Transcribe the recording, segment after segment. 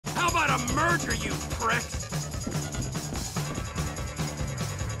about a merger, you prick?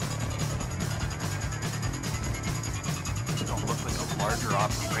 Don't look like a larger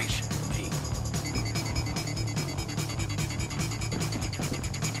operation to me.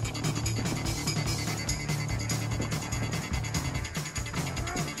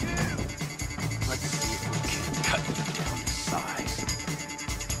 Let's see if we can cut you down to size.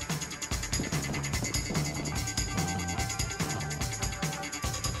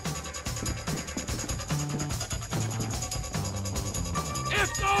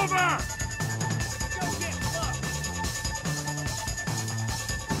 It's over! Go get fucked!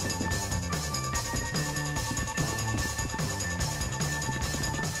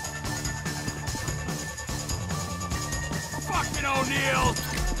 Fucking O'Neill!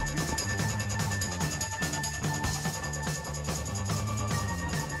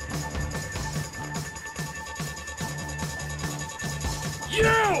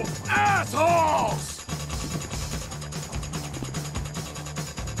 You assholes!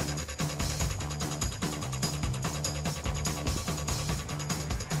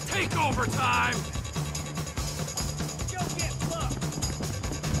 Take over time! Go get fucked!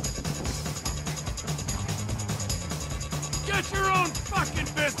 Get your own fucking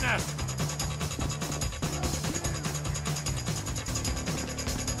business!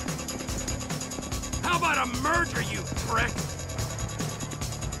 How about a merger, you prick?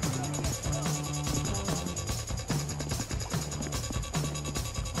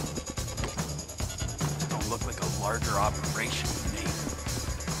 Don't look like a larger operation to me.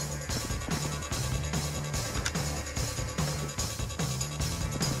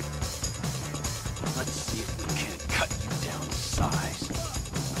 Let's see if we can't cut you down to size.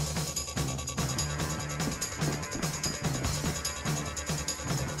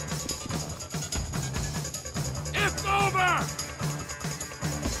 It's over!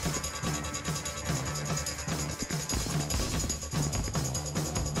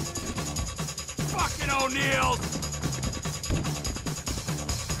 Fucking O'Neill!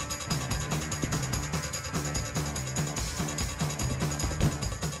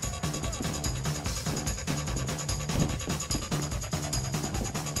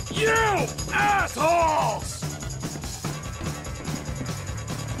 You assholes!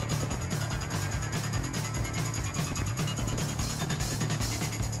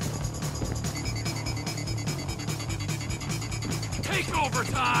 Take over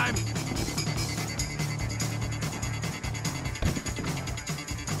time!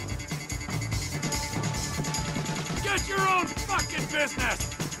 Get your own fucking business!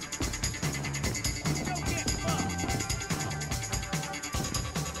 Go get fucked!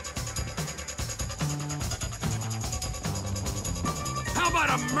 How about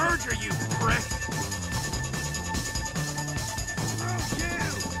a merger, you prick? Screw you!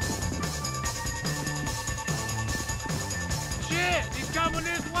 Shit! He's coming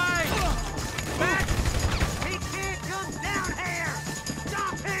this way! Back! He can't come down here!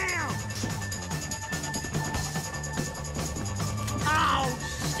 Stop him! Oh,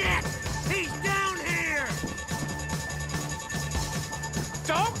 shit! He's down here!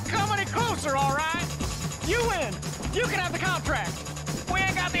 Don't come any closer, all right? You win. You can have the contract. We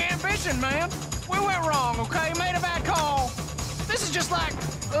ain't got the ambition, man. We went wrong, okay? Made a bad call. This is just like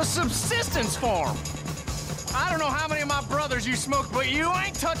a subsistence farm. I don't know how many of my brothers you smoked, but you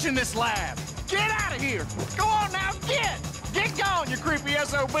ain't touching this lab. Get out of here. Go on now, get. Get gone, you creepy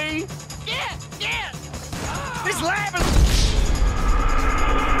SOB. Get. This lab is...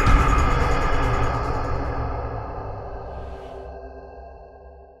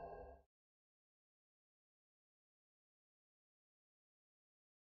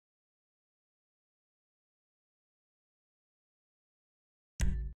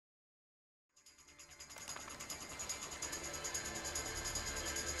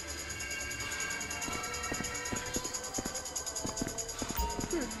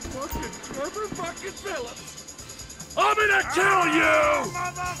 Fucking Phillips! I'm gonna kill you!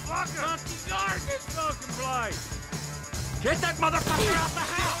 Motherfucker! Fucking guard this fucking place! Get that motherfucker out the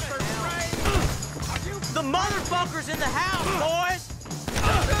house! The motherfucker's in the house, boys!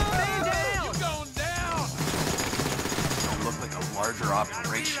 Stand down! You going down! Don't look like a larger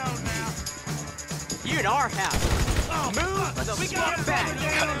operation to me. You in our house. Move the fuck back!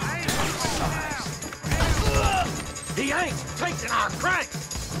 He ain't taking our crank!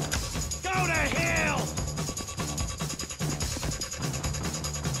 Go to hell!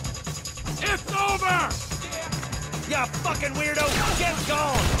 It's over! You fucking weirdo! Get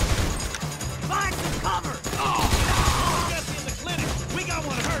gone! Find some cover! Oh! Jesse in the clinic! We got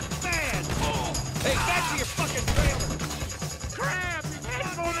one hurt bad! Oh. Hey, back to your fucking trailer! Crap! He's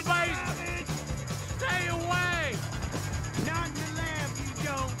heading for the base!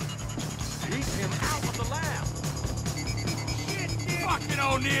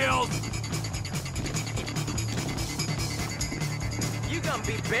 O'Neills! You gonna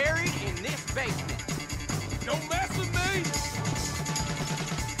be buried in this basement. Don't mess with me!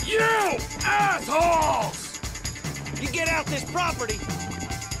 You assholes! You get out this property.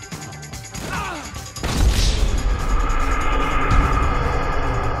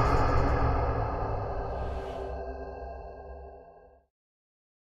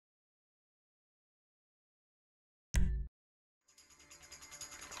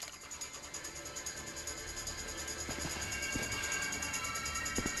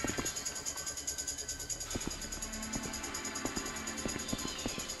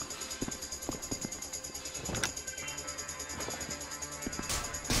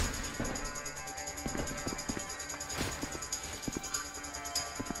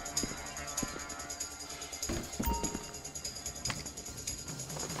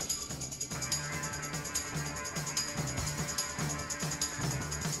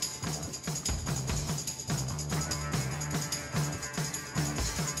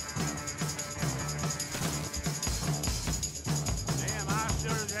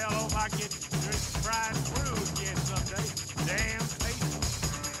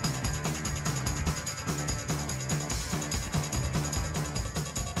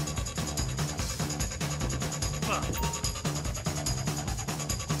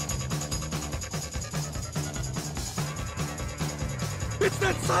 It's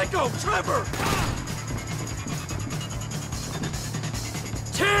that psycho, Trevor!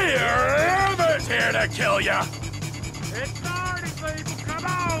 Tier's here to kill ya! It's starting, people, come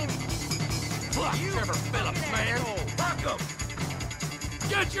on! Fuck Trevor Phillips, man! Fuck him!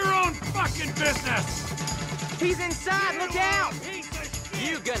 Get your own fucking business! He's inside, look out!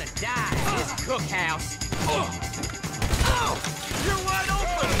 You gonna die in this cookhouse. You're wide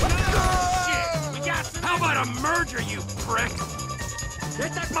open! Shit! We got some... How about a merger, you prick?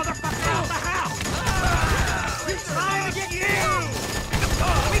 Get that motherfucker out of the house! He's trying to get you!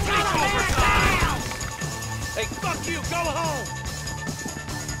 We got him now! Hey, fuck you, go home!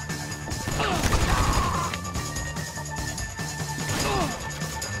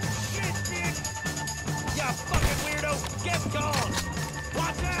 Shit, bitch! You fucking weirdo! Get gone!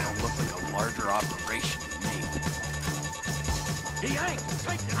 Watch out! Don't look like a larger operation to me. He ain't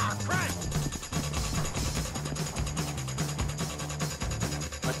taking our credit!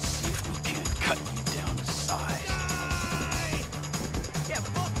 Let's see if we can't cut you down to size. Yeah,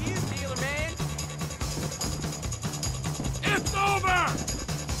 fuck you, dealer man! It's over!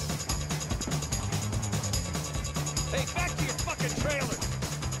 Hey, back to your fucking trailer!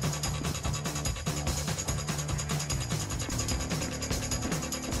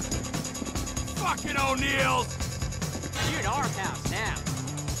 Fucking O'Neills! You're in our house now.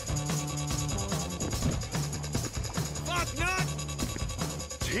 Fuck nut!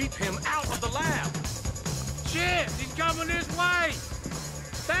 Keep him out of the lab! Shit! He's coming this way!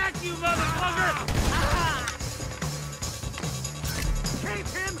 Back, you motherfucker! Keep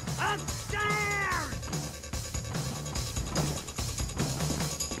him upstairs!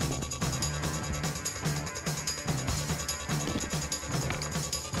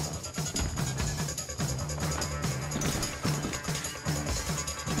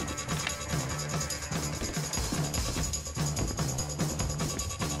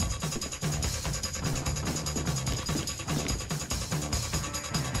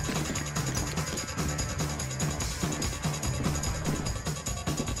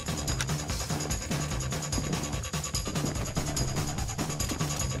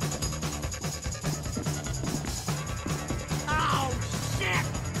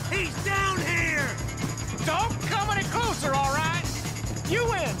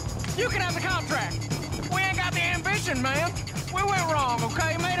 You can have the contract. We ain't got the ambition, man. We went wrong,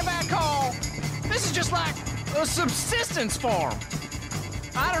 okay? Made a bad call. This is just like a subsistence farm.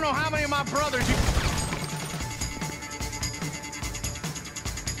 I don't know how many of my brothers you...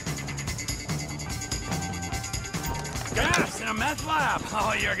 Gas in a meth lab!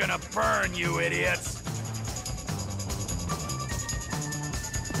 Oh, you're gonna burn, you idiots!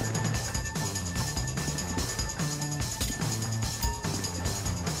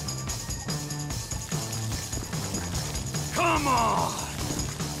 Come on!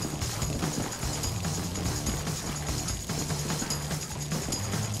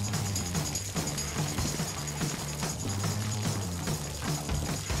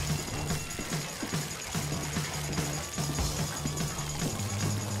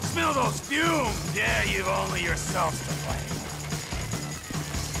 Smell those fumes! Yeah, you've only yourselves to blame.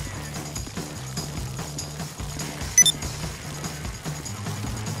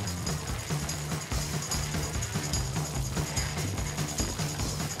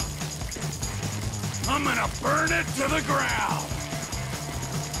 I'm gonna burn it to the ground!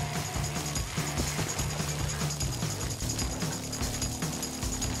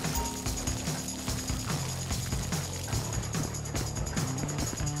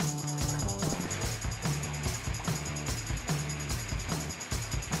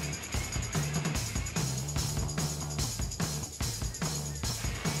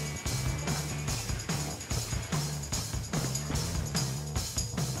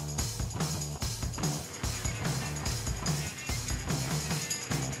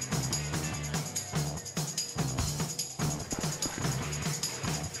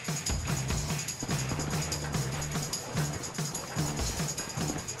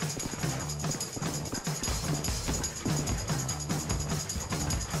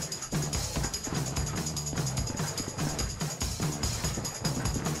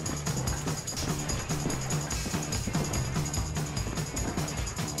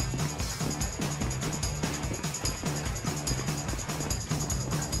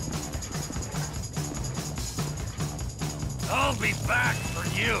 I'll be back for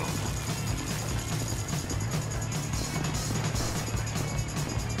you!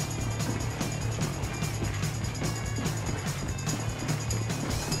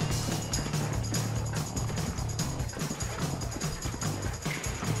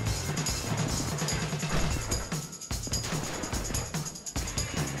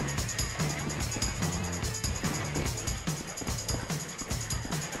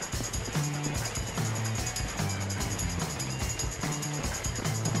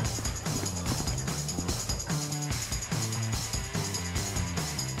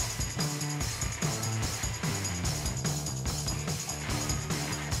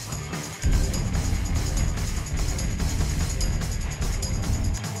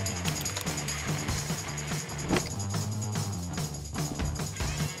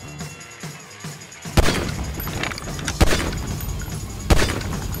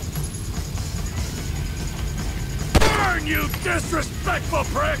 You disrespectful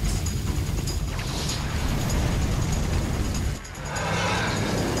pricks!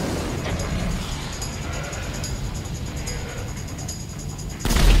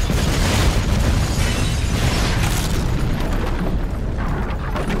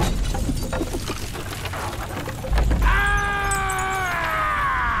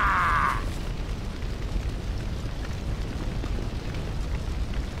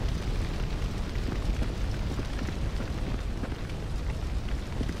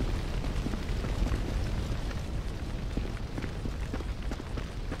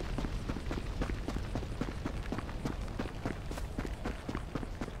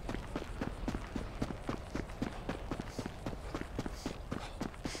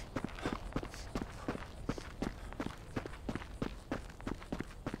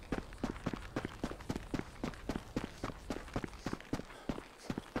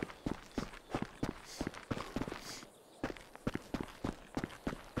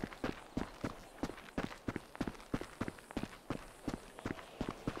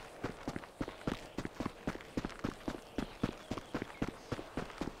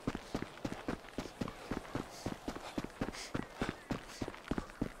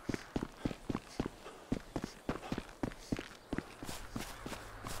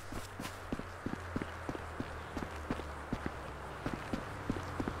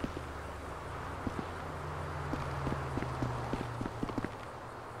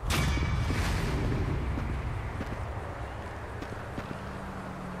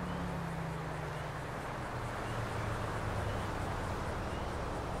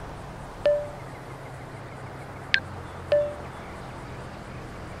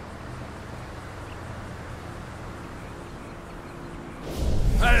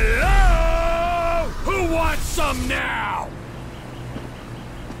 Hello? Who wants some now?